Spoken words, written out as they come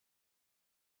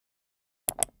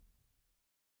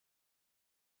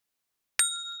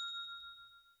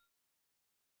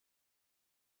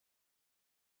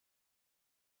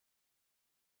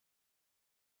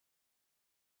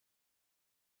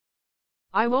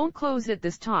I Won't Close It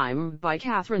This Time by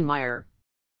Katherine Meyer.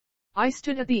 I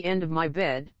stood at the end of my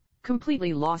bed,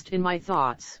 completely lost in my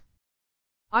thoughts.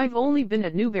 I've only been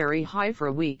at Newbury High for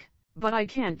a week, but I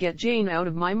can't get Jane out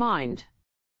of my mind.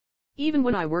 Even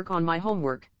when I work on my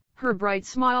homework, her bright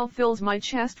smile fills my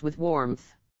chest with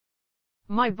warmth.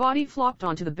 My body flopped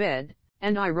onto the bed,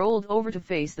 and I rolled over to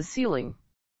face the ceiling.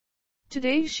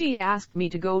 Today she asked me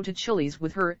to go to Chili's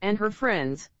with her and her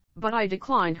friends, but I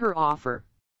declined her offer.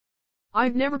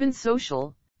 I've never been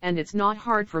social, and it's not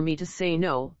hard for me to say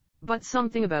no, but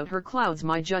something about her clouds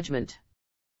my judgment.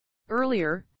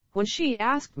 Earlier, when she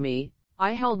asked me,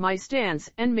 I held my stance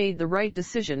and made the right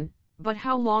decision, but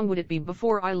how long would it be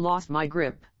before I lost my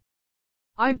grip?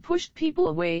 I've pushed people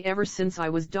away ever since I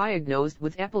was diagnosed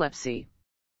with epilepsy.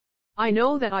 I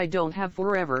know that I don't have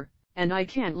forever, and I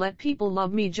can't let people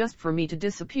love me just for me to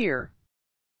disappear.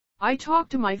 I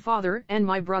talked to my father and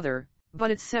my brother, but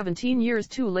it's 17 years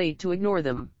too late to ignore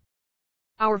them.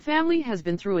 Our family has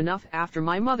been through enough after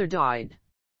my mother died.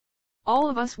 All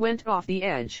of us went off the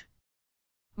edge.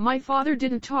 My father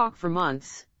didn't talk for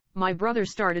months, my brother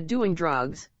started doing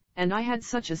drugs, and I had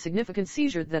such a significant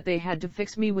seizure that they had to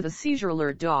fix me with a seizure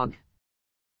alert dog.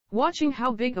 Watching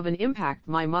how big of an impact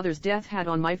my mother's death had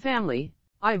on my family,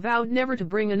 I vowed never to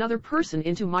bring another person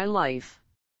into my life.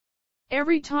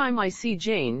 Every time I see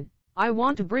Jane, I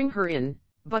want to bring her in,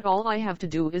 but all I have to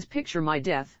do is picture my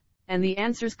death, and the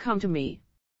answers come to me.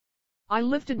 I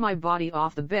lifted my body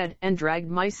off the bed and dragged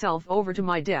myself over to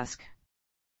my desk.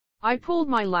 I pulled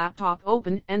my laptop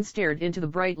open and stared into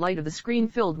the bright light of the screen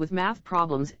filled with math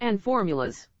problems and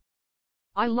formulas.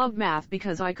 I loved math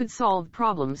because I could solve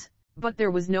problems, but there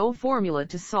was no formula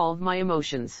to solve my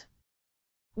emotions.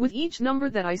 With each number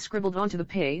that I scribbled onto the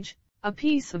page, a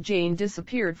piece of Jane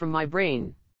disappeared from my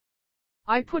brain.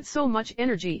 I put so much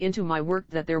energy into my work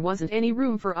that there wasn't any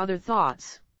room for other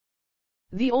thoughts.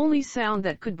 The only sound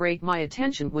that could break my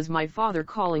attention was my father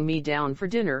calling me down for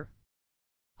dinner.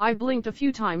 I blinked a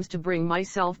few times to bring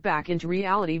myself back into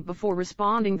reality before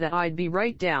responding that I'd be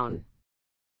right down.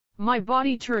 My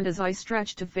body turned as I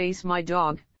stretched to face my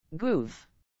dog, Goof.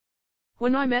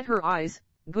 When I met her eyes,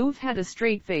 Goof had a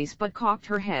straight face but cocked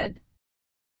her head.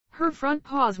 Her front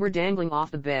paws were dangling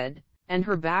off the bed, and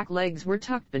her back legs were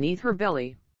tucked beneath her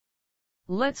belly.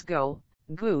 "Let's go,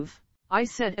 Goof," I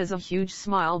said as a huge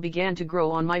smile began to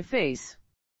grow on my face.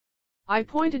 I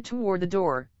pointed toward the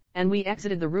door, and we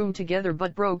exited the room together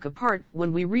but broke apart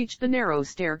when we reached the narrow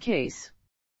staircase.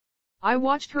 I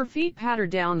watched her feet patter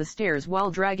down the stairs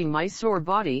while dragging my sore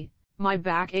body, my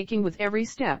back aching with every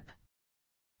step.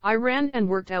 I ran and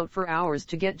worked out for hours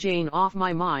to get Jane off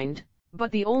my mind,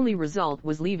 but the only result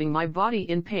was leaving my body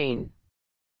in pain.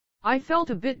 I felt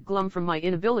a bit glum from my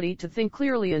inability to think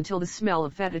clearly until the smell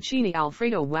of fettuccine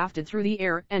alfredo wafted through the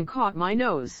air and caught my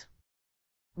nose.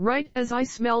 Right as I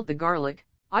smelled the garlic,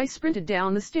 I sprinted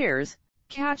down the stairs,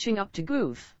 catching up to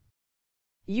Goof.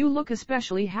 "You look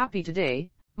especially happy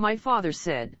today," my father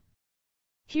said.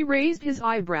 He raised his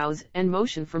eyebrows and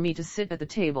motioned for me to sit at the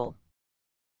table.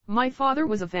 My father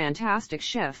was a fantastic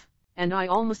chef, and I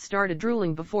almost started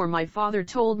drooling before my father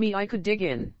told me I could dig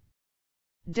in.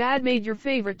 "Dad made your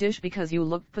favorite dish because you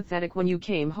looked pathetic when you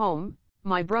came home,"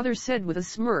 my brother said with a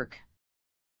smirk.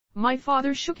 My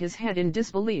father shook his head in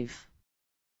disbelief.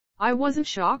 I wasn't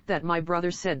shocked that my brother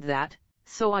said that,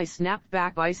 so I snapped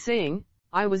back by saying,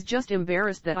 I was just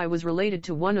embarrassed that I was related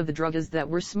to one of the druggies that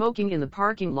were smoking in the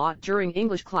parking lot during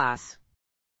English class.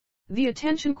 The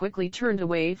attention quickly turned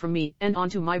away from me and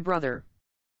onto my brother.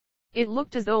 It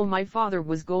looked as though my father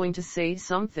was going to say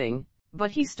something,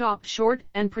 but he stopped short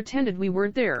and pretended we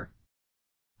weren't there.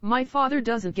 My father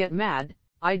doesn't get mad,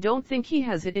 I don't think he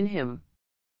has it in him.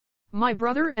 My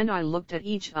brother and I looked at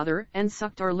each other and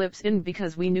sucked our lips in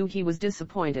because we knew he was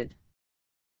disappointed.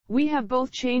 We have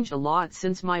both changed a lot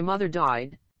since my mother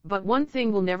died, but one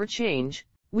thing will never change,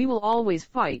 we will always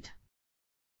fight.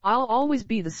 I'll always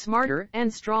be the smarter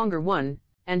and stronger one,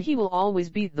 and he will always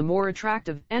be the more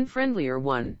attractive and friendlier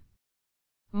one.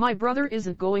 My brother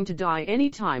isn't going to die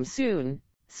anytime soon,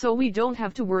 so we don't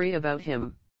have to worry about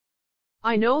him.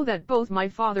 I know that both my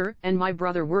father and my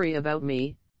brother worry about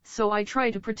me, so I try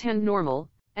to pretend normal,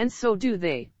 and so do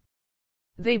they.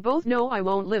 They both know I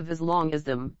won't live as long as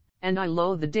them, and I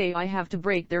loathe the day I have to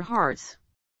break their hearts.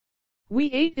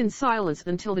 We ate in silence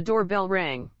until the doorbell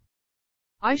rang.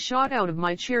 I shot out of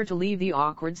my chair to leave the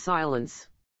awkward silence.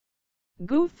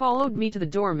 Goof followed me to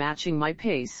the door matching my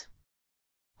pace.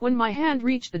 When my hand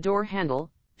reached the door handle,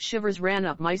 shivers ran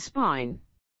up my spine.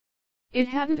 It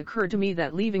hadn't occurred to me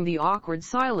that leaving the awkward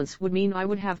silence would mean I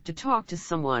would have to talk to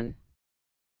someone.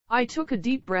 I took a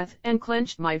deep breath and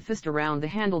clenched my fist around the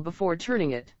handle before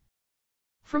turning it.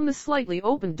 From the slightly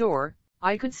opened door,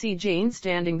 I could see Jane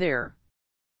standing there.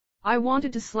 I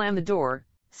wanted to slam the door,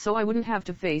 so I wouldn't have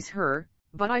to face her,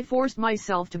 but I forced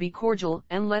myself to be cordial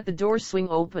and let the door swing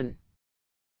open.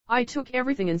 I took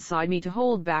everything inside me to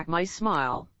hold back my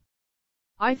smile.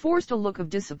 I forced a look of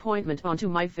disappointment onto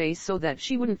my face so that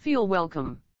she wouldn't feel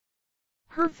welcome.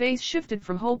 Her face shifted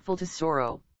from hopeful to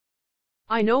sorrow.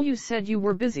 "I know you said you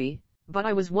were busy, but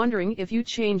I was wondering if you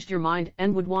changed your mind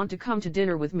and would want to come to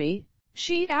dinner with me,"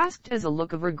 she asked as a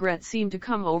look of regret seemed to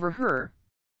come over her.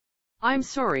 "I'm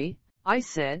sorry," I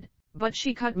said, but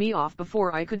she cut me off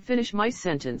before I could finish my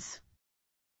sentence.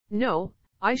 "No,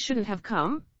 I shouldn't have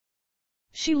come."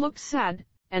 She looked sad,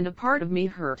 and a part of me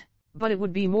hurt, but it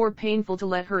would be more painful to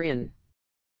let her in.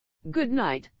 "Good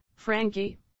night,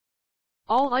 Frankie."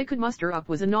 All I could muster up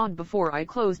was a nod before I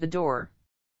closed the door.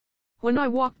 When I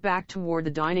walked back toward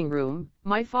the dining room,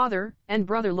 my father and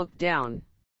brother looked down.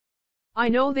 I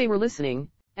know they were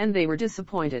listening, and they were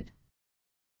disappointed.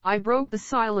 I broke the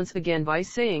silence again by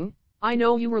saying, "I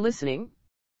know you were listening."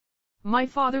 My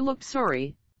father looked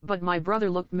sorry, but my brother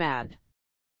looked mad.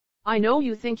 "I know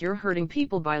you think you're hurting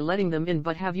people by letting them in,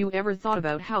 but have you ever thought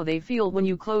about how they feel when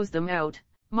you close them out?"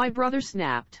 my brother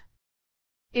snapped.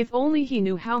 If only he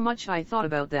knew how much I thought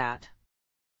about that.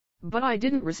 But I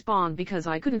didn't respond because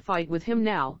I couldn't fight with him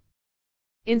now.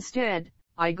 Instead,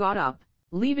 I got up,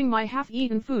 leaving my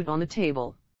half-eaten food on the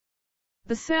table.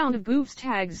 The sound of Goof's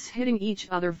tags hitting each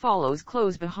other follows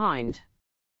close behind.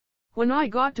 When I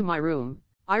got to my room,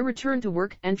 I returned to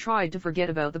work and tried to forget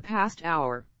about the past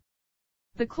hour.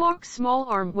 The clock's small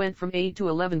arm went from 8 to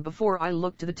 11 before I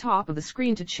looked to the top of the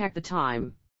screen to check the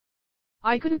time.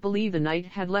 I couldn't believe the night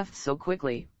had left so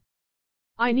quickly.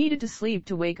 I needed to sleep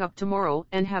to wake up tomorrow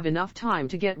and have enough time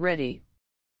to get ready.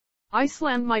 I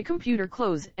slammed my computer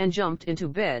close and jumped into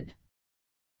bed.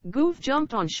 Goof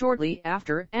jumped on shortly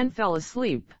after and fell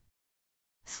asleep.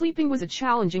 Sleeping was a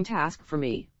challenging task for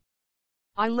me.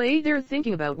 I lay there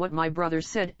thinking about what my brother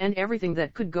said and everything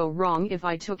that could go wrong if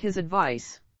I took his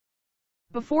advice.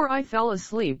 Before I fell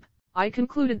asleep, I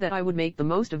concluded that I would make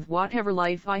the most of whatever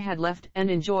life I had left and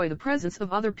enjoy the presence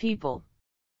of other people.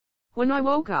 When I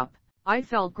woke up, I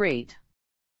felt great.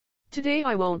 Today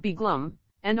I won't be glum,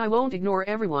 and I won't ignore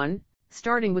everyone,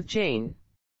 starting with Jane.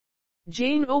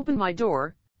 Jane opened my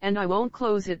door, and I won't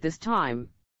close it this time.